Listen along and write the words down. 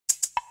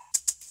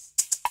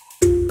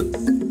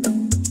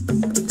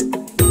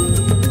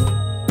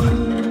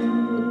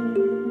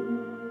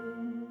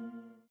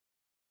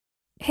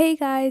Hey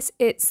guys,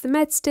 it's the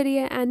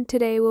MedStudier and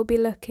today we'll be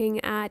looking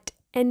at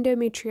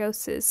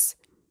endometriosis.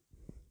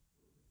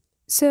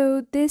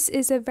 So this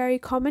is a very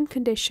common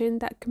condition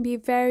that can be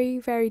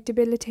very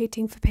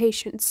debilitating for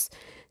patients.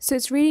 So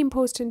it's really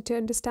important to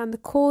understand the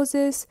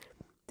causes,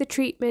 the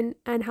treatment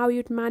and how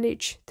you'd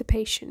manage the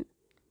patient.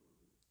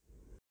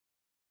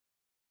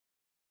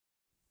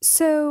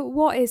 So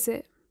what is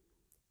it?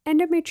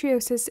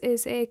 Endometriosis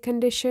is a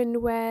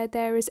condition where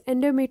there is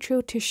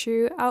endometrial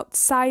tissue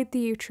outside the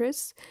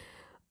uterus,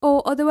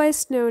 or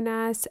otherwise known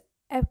as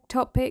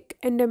ectopic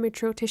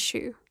endometrial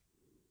tissue.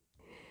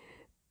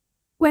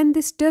 When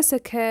this does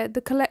occur, the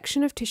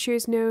collection of tissue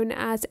is known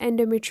as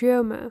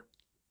endometrioma.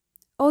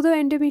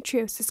 Although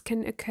endometriosis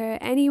can occur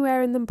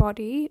anywhere in the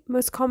body,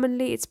 most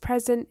commonly it's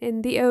present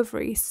in the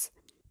ovaries.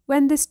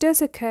 When this does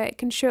occur, it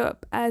can show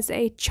up as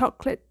a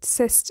chocolate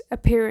cyst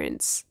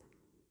appearance.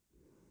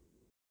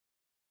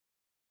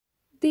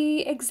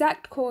 The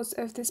exact cause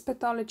of this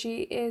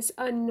pathology is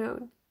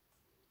unknown.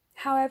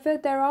 However,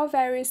 there are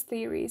various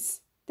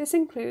theories. This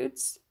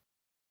includes,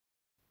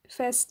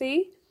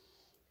 firstly,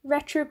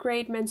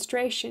 retrograde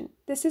menstruation.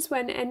 This is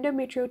when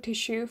endometrial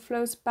tissue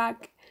flows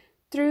back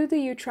through the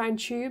uterine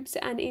tubes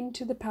and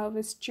into the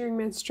pelvis during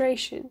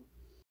menstruation.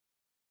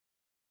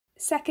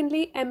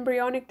 Secondly,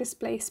 embryonic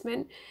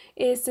displacement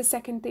is the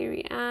second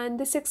theory, and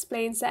this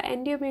explains that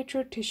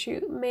endometrial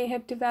tissue may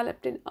have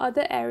developed in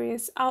other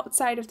areas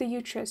outside of the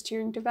uterus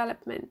during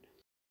development.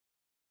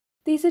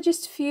 These are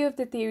just a few of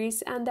the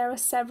theories, and there are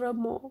several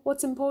more.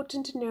 What's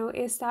important to know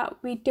is that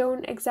we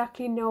don't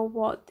exactly know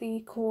what the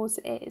cause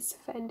is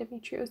for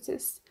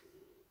endometriosis.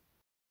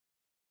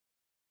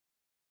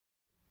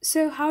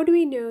 So how do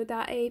we know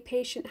that a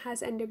patient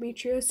has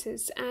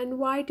endometriosis, and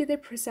why do they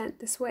present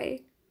this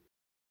way?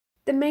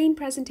 The main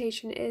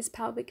presentation is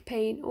pelvic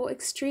pain or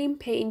extreme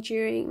pain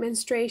during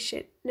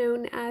menstruation,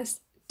 known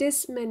as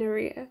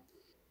dysmenorrhea.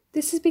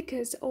 This is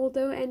because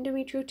although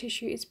endometrial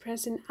tissue is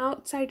present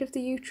outside of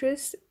the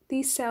uterus,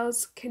 these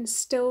cells can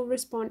still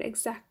respond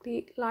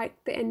exactly like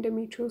the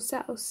endometrial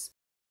cells.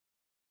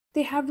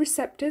 They have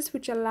receptors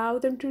which allow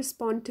them to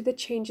respond to the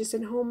changes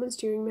in hormones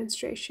during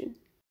menstruation.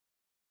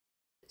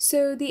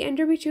 So the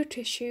endometrial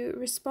tissue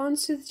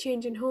responds to the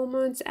change in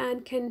hormones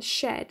and can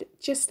shed,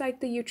 just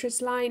like the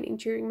uterus lining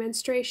during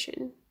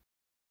menstruation.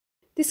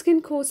 This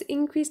can cause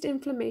increased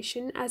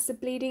inflammation as the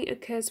bleeding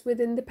occurs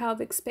within the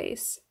pelvic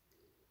space,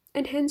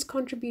 and hence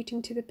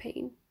contributing to the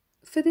pain.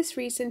 For this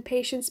reason,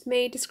 patients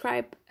may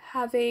describe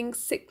having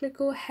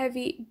cyclical,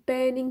 heavy,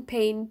 burning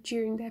pain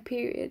during their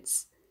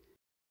periods.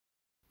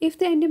 If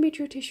the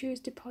endometrial tissue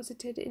is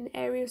deposited in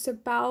areas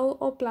of bowel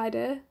or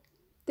bladder,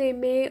 they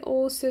may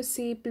also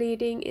see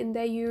bleeding in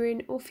their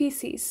urine or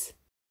feces.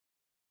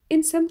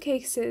 In some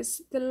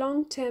cases, the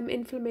long-term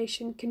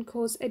inflammation can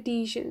cause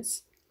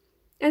adhesions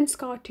and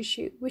scar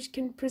tissue, which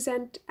can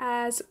present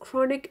as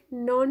chronic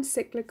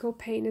non-cyclical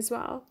pain as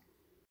well.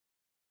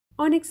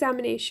 On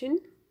examination,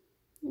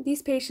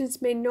 these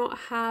patients may not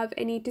have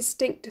any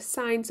distinct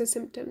signs or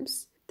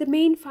symptoms. The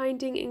main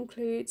finding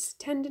includes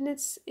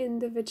tenderness in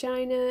the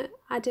vagina,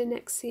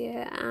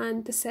 adnexia,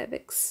 and the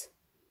cervix.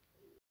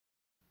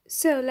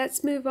 So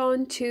let's move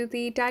on to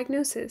the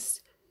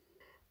diagnosis.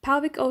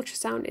 Pelvic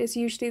ultrasound is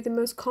usually the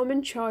most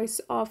common choice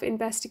of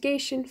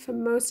investigation for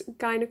most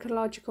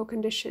gynecological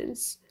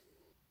conditions,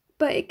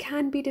 but it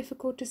can be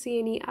difficult to see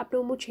any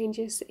abnormal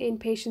changes in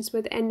patients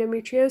with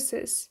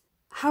endometriosis.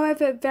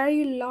 However,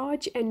 very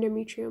large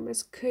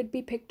endometriomas could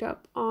be picked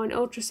up on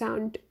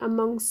ultrasound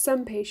among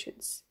some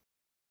patients.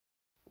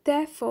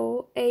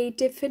 Therefore, a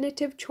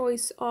definitive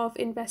choice of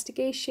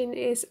investigation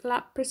is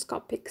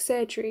laparoscopic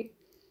surgery,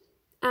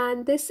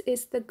 and this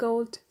is the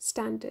gold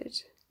standard.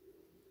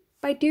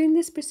 By doing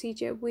this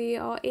procedure, we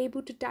are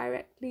able to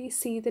directly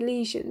see the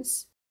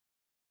lesions.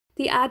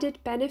 The added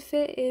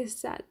benefit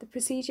is that the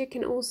procedure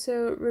can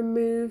also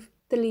remove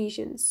the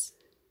lesions.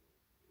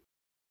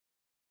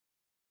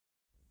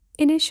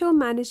 Initial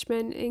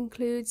management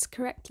includes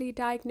correctly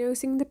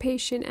diagnosing the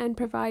patient and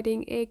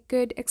providing a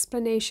good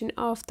explanation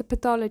of the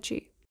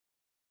pathology.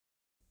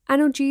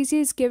 Analgesia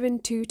is given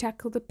to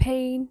tackle the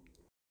pain,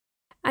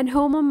 and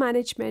hormone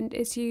management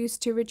is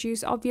used to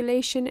reduce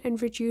ovulation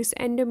and reduce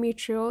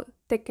endometrial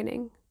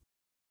thickening.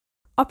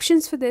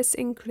 Options for this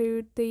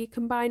include the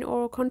combined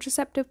oral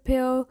contraceptive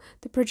pill,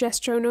 the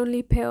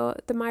progesterone-only pill,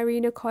 the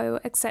Mirena coil,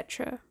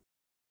 etc.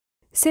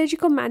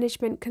 Surgical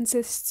management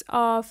consists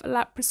of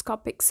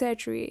laparoscopic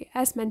surgery,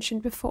 as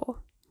mentioned before.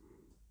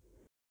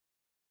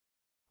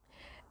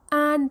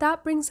 And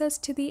that brings us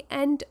to the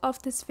end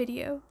of this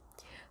video.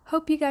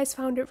 Hope you guys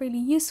found it really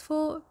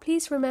useful.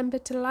 Please remember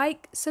to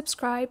like,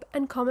 subscribe,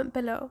 and comment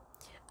below.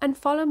 And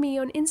follow me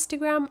on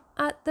Instagram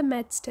at the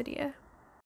MedStudier.